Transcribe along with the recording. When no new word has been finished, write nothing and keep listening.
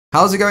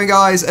How's it going,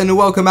 guys, and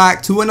welcome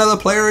back to another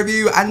player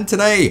review. And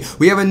today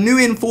we have a new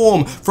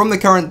inform from the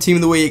current team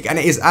of the week, and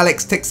it is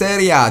Alex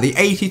Teixeira, the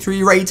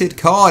 83 rated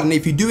card. And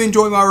if you do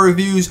enjoy my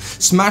reviews,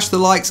 smash the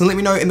likes and let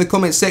me know in the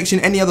comments section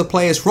any other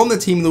players from the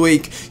team of the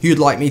week you'd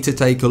like me to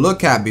take a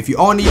look at. But if you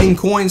are needing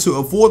coins to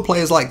afford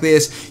players like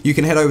this, you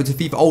can head over to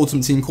FIFA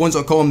Ultimate Team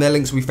Coins.com. Their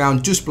links will be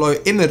found just below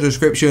in the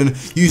description.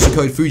 Use the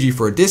code Fuji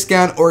for a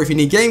discount, or if you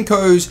need game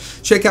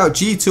codes, check out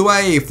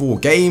G2A for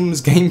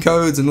games, game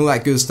codes, and all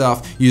that good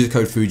stuff. Use the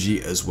code Fuji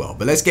as well.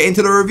 But let's get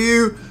into the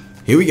review.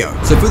 Here we go.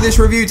 So for this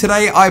review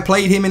today, I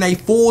played him in a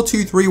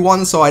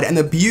 4-2-3-1 side, and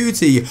the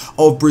beauty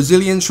of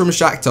Brazilians from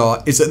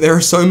Shakhtar is that there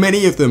are so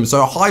many of them,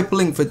 so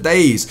hyperlink for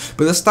days.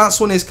 But the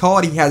stats on his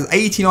card, he has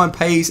 89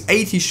 pace,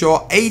 80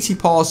 shot, 80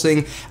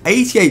 passing,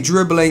 88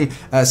 dribbling,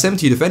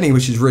 70 defending,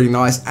 which is really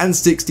nice, and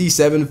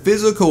 67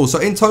 physical. So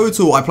in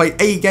total, I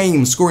played 8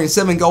 games, scoring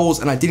 7 goals,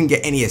 and I didn't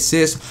get any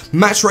assists.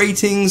 Match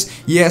ratings,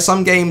 yeah,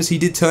 some games he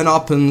did turn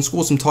up and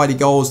score some tidy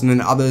goals, and then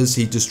others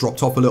he just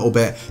dropped off a little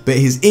bit. But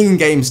his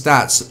in-game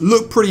stats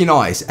look pretty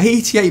nice.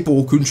 88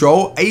 ball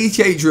control,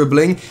 88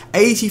 dribbling,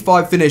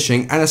 85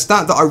 finishing, and a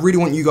stat that I really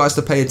want you guys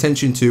to pay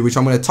attention to, which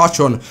I'm going to touch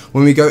on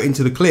when we go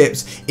into the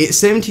clips. It's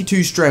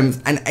 72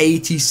 strength and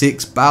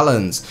 86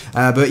 balance.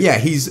 But yeah,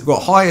 he's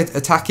got high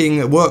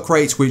attacking work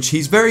rates, which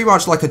he's very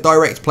much like a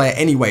direct player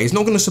anyway. He's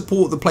not going to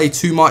support the play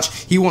too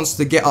much. He wants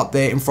to get up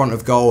there in front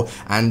of goal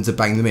and to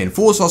bang them in.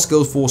 4-star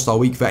skills, 4-star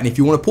weak vet. And if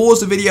you want to pause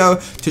the video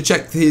to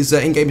check his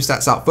in-game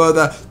stats out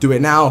further, do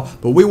it now.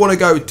 But we want to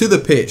go to the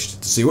pitch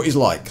to see what he's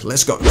like.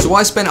 Let's go. So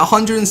I spent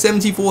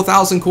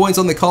 174,000 coins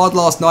on the card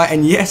last night,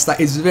 and yes, that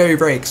is very,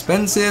 very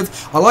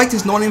expensive. I liked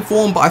his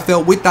non-inform, but I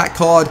felt with that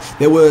card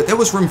there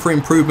was room for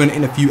improvement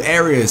in a few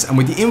areas, and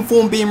with the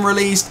inform being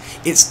released,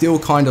 it's still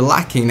kind of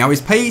lacking. Now his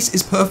pace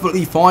is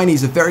perfectly fine.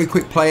 He's a very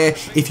quick player.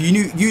 If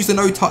you use the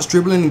no-touch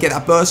dribbling and get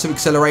that burst of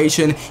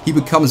acceleration, he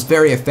becomes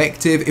very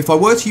effective. If I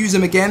were to use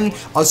him again,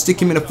 I'd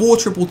stick him in a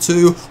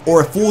 4-2-2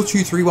 or a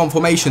 4-2-3-1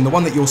 formation, the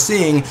one that you're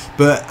seeing,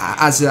 but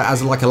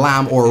as like a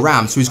lamb or a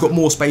ram, so he's got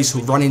more space to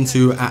run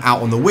into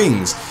out on the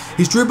wings.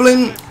 His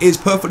dribbling is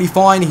perfectly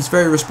fine. He's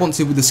very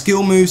responsive with the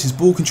skill moves. His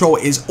ball control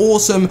is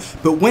awesome,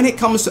 but when it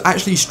comes to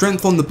actually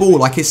strength on the ball,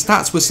 like his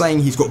stats were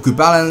saying, he's got good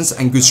balance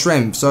and good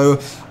strength. So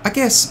I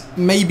guess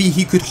maybe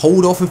he could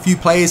hold off a few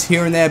players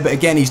here and there, but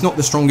again, he's not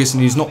the strongest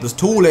and he's not the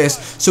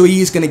tallest, so he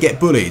is going to get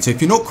bullied. So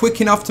if you're not quick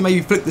enough to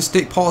maybe flick the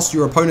stick past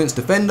your opponent's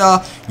defender,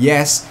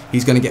 yes,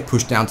 he's going to get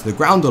pushed down to the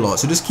ground a lot.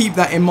 So just keep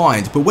that in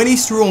mind. But when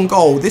he's through on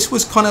goal, this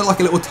was kind of like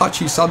a little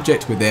touchy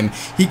subject with him.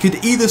 He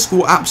could either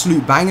score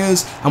absolute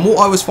bangers, and what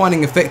I was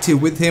finding effective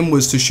with him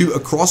was to shoot a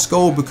cross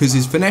goal, because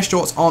his finesse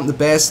shots aren't the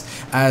best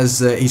as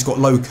he's got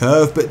low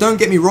curve, but don't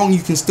get me wrong,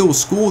 you can still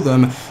score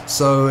them.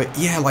 So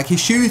yeah, like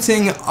his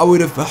shooting, I would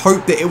have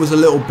hoped that it was a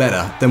little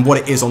better than what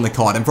it is on the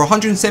card. And for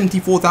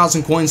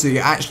 174,000 coins that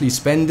you're actually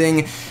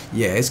spending,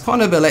 yeah, it's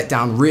kind of a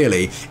letdown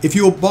really. If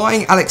you're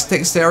buying Alex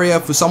Teixeira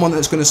for someone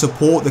that's going to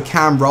support the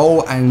cam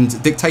role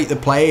and dictate the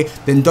play,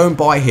 then don't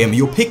buy him.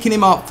 You're picking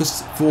him up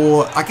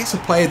for I guess a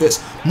player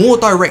that's more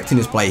direct in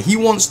his play. He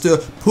wants to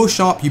push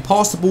up, you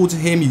pass the ball to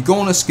him, you go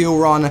on a skill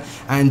run,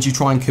 and you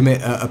try and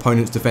commit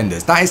opponent's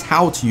defenders. That is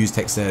how to use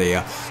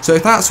Teixeira. So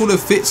if that sort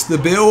of fits the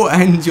bill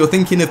and you're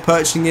thinking of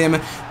purchasing him,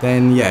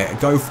 then yeah,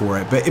 go for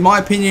it. But in my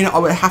opinion, I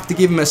would have to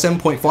give him a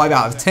 7.5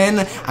 out of 10,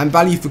 and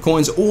value for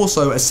coins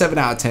also a 7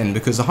 out of 10,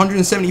 because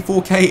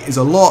 174k is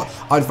a lot.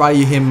 I'd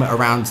value him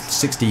around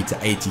 60 to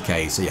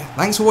 80k. So yeah,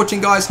 thanks for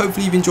watching, guys.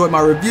 Hopefully you've enjoyed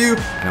my review,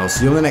 and I'll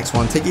see you on the next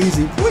one. Take it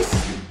easy.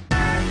 Peace.